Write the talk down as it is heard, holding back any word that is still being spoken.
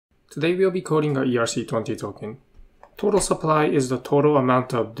Today we'll be coding a ERC20 token. Total supply is the total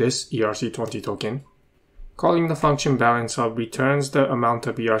amount of this ERC20 token. Calling the function balance of returns the amount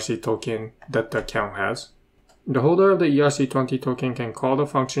of ERC token that the account has. The holder of the ERC20 token can call the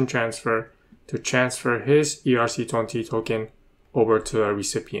function transfer to transfer his ERC20 token over to a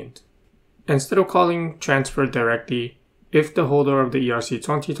recipient. Instead of calling transfer directly, if the holder of the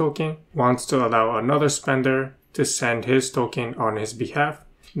ERC20 token wants to allow another spender to send his token on his behalf,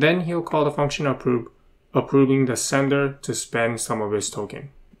 then he'll call the function approve, approving the sender to spend some of his token.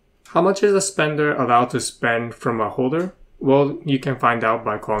 How much is a spender allowed to spend from a holder? Well, you can find out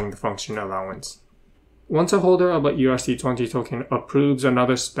by calling the function allowance. Once a holder of a ERC20 token approves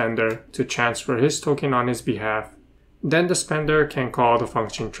another spender to transfer his token on his behalf, then the spender can call the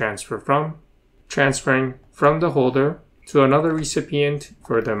function transfer from, transferring from the holder to another recipient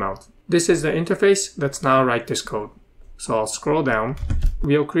for the amount. This is the interface. Let's now write this code. So I'll scroll down.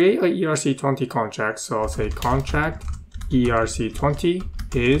 We'll create a ERC20 contract. So I'll say contract ERC20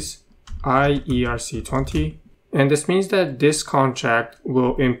 is IERC20. And this means that this contract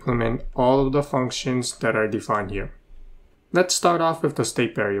will implement all of the functions that are defined here. Let's start off with the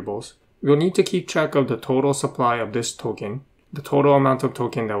state variables. We'll need to keep track of the total supply of this token, the total amount of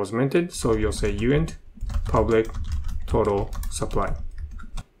token that was minted. So you'll say uint public total supply.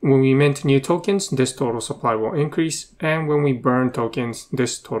 When we mint new tokens, this total supply will increase, and when we burn tokens,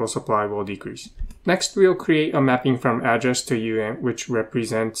 this total supply will decrease. Next, we'll create a mapping from address to uint, which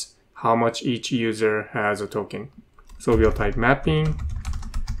represents how much each user has a token. So we'll type mapping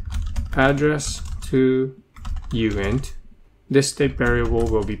address to uint. This state variable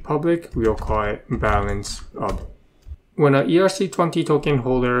will be public. We'll call it balance of. When an ERC20 token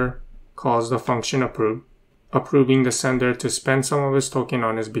holder calls the function approve, approving the sender to spend some of his token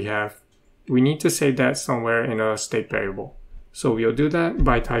on his behalf, we need to save that somewhere in a state variable. So we'll do that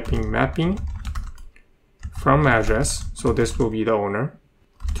by typing mapping from address, so this will be the owner,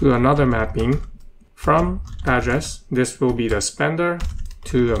 to another mapping from address, this will be the spender,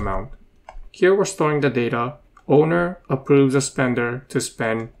 to amount. Here we're storing the data. Owner approves a spender to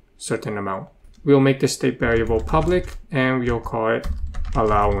spend certain amount. We'll make the state variable public and we'll call it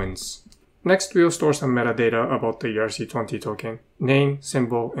allowance. Next, we'll store some metadata about the ERC20 token, name,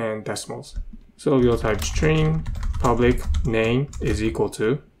 symbol, and decimals. So we'll type string public name is equal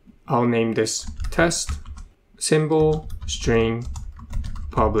to, I'll name this test, symbol string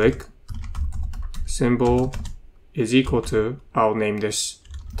public symbol is equal to, I'll name this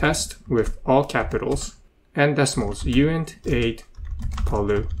test with all capitals, and decimals, uint 8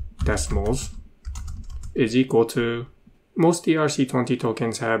 poly decimals is equal to, most ERC20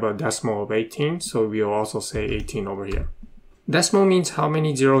 tokens have a decimal of 18, so we'll also say 18 over here. Decimal means how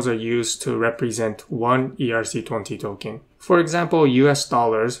many zeros are used to represent one ERC20 token. For example, US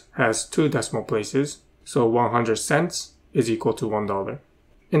dollars has 2 decimal places, so 100 cents is equal to $1.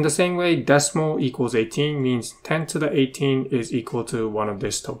 In the same way, decimal equals 18 means 10 to the 18 is equal to one of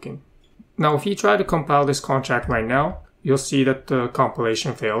this token. Now, if you try to compile this contract right now, you'll see that the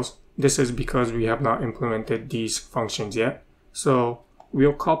compilation fails. This is because we have not implemented these functions yet. So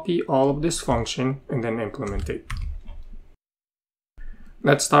we'll copy all of this function and then implement it.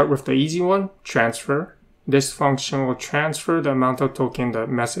 Let's start with the easy one, transfer. This function will transfer the amount of token that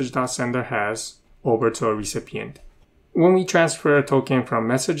message.sender has over to a recipient. When we transfer a token from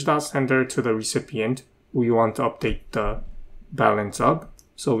message.sender to the recipient, we want to update the balance of.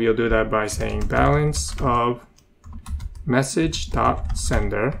 So we'll do that by saying balance of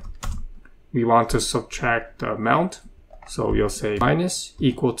message.sender. We want to subtract the amount. So we'll say minus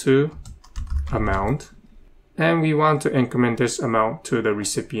equal to amount. And we want to increment this amount to the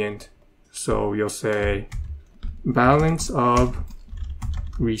recipient. So we'll say balance of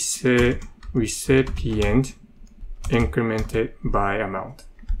recipient incremented by amount.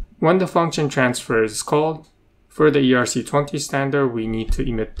 When the function transfer is called, for the ERC20 standard, we need to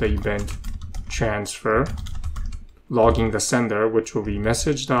emit the event transfer, logging the sender, which will be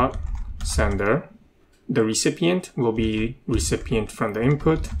message.sender. The recipient will be recipient from the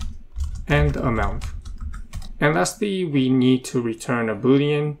input, and the amount. And lastly, we need to return a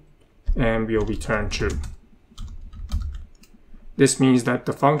boolean, and we'll return true. This means that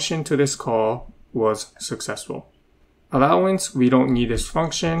the function to this call was successful. Allowance, we don't need this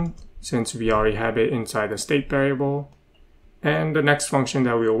function since we already have it inside the state variable. And the next function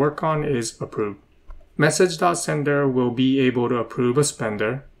that we'll work on is approve. Message.sender will be able to approve a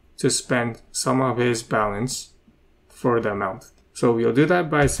spender to spend some of his balance for the amount. So we'll do that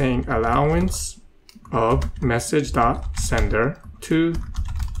by saying allowance of message.sender to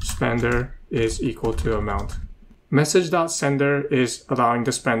spender is equal to amount. Message.sender is allowing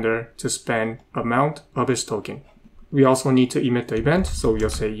the spender to spend amount of his token. We also need to emit the event, so we'll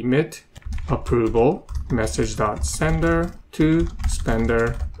say emit approval message.sender to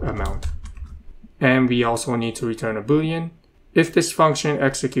spender amount. And we also need to return a boolean. If this function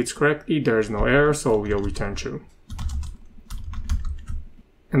executes correctly, there is no error, so we'll return true.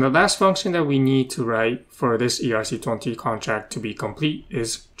 And the last function that we need to write for this ERC20 contract to be complete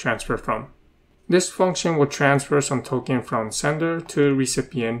is transfer from. This function will transfer some token from sender to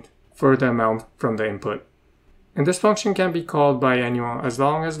recipient for the amount from the input. And this function can be called by anyone as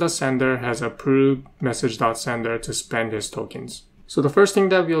long as the sender has approved message.sender to spend his tokens. So the first thing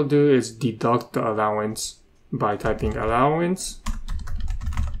that we'll do is deduct the allowance by typing allowance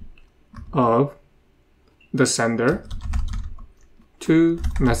of the sender to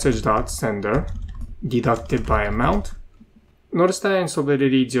message.sender deducted by amount. Notice that in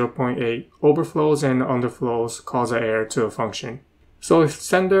Solidity 0.8, overflows and underflows cause an error to a function. So if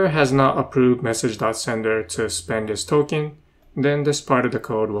sender has not approved message.sender to spend his token, then this part of the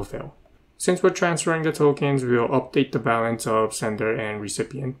code will fail. Since we're transferring the tokens, we'll update the balance of sender and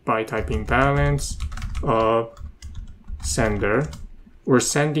recipient by typing balance of sender. We're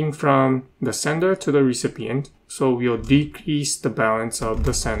sending from the sender to the recipient, so we'll decrease the balance of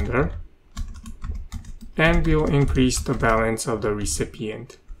the sender and we'll increase the balance of the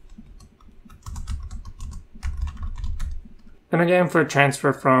recipient. And again, for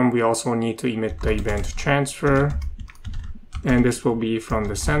transfer from, we also need to emit the event transfer, and this will be from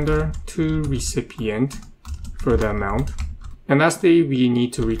the sender to recipient for the amount. And lastly, we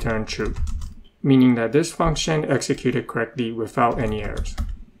need to return true, meaning that this function executed correctly without any errors.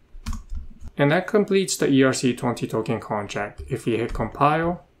 And that completes the ERC20 token contract. If we hit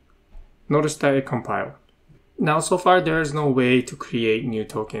compile, notice that it compiled. Now, so far, there is no way to create new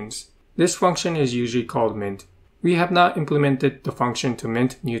tokens. This function is usually called mint. We have not implemented the function to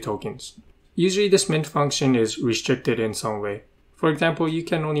mint new tokens. Usually, this mint function is restricted in some way. For example, you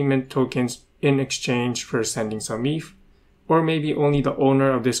can only mint tokens in exchange for sending some ETH, or maybe only the owner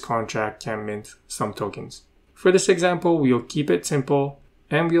of this contract can mint some tokens. For this example, we'll keep it simple,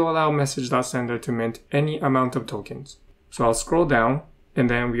 and we'll allow message.sender to mint any amount of tokens. So I'll scroll down, and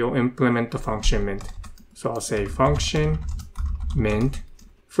then we'll implement the function mint. So I'll say function mint.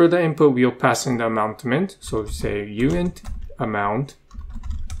 For the input, we'll pass in the amount to mint. So we say uint amount.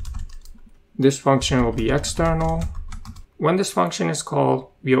 This function will be external. When this function is called,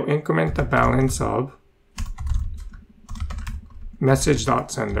 we'll increment the balance of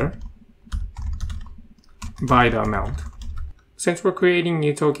message.sender by the amount. Since we're creating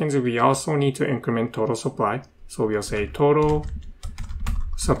new tokens, we also need to increment total supply. So we'll say total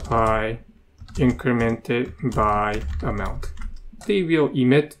supply incremented by amount. We'll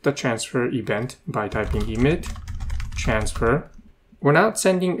emit the transfer event by typing emit transfer. We're not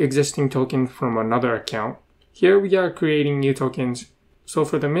sending existing tokens from another account. Here we are creating new tokens. So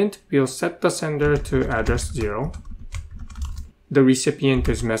for the mint, we'll set the sender to address 0. The recipient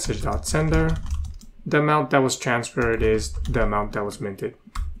is message.sender. The amount that was transferred is the amount that was minted.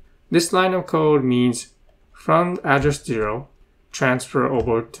 This line of code means from address 0, transfer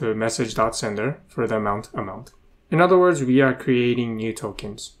over to message.sender for the amount. In other words, we are creating new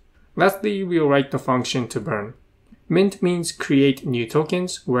tokens. Lastly, we'll write the function to burn. Mint means create new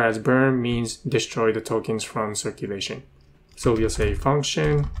tokens, whereas burn means destroy the tokens from circulation. So we'll say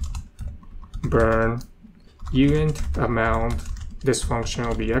function burn uint amount. This function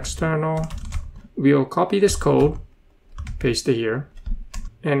will be external. We'll copy this code, paste it here,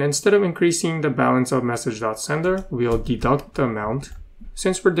 and instead of increasing the balance of message.sender, we'll deduct the amount.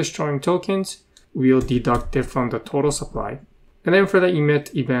 Since we're destroying tokens, we'll deduct it from the total supply. And then for the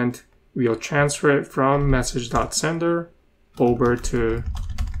emit event, we'll transfer it from message.sender over to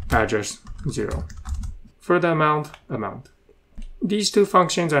address 0. For the amount. These two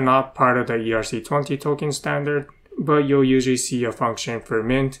functions are not part of the ERC20 token standard, but you'll usually see a function for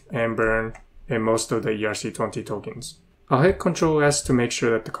mint and burn in most of the ERC20 tokens. I'll hit Ctrl S to make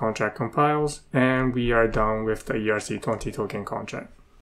sure that the contract compiles, and we are done with the ERC20 token contract.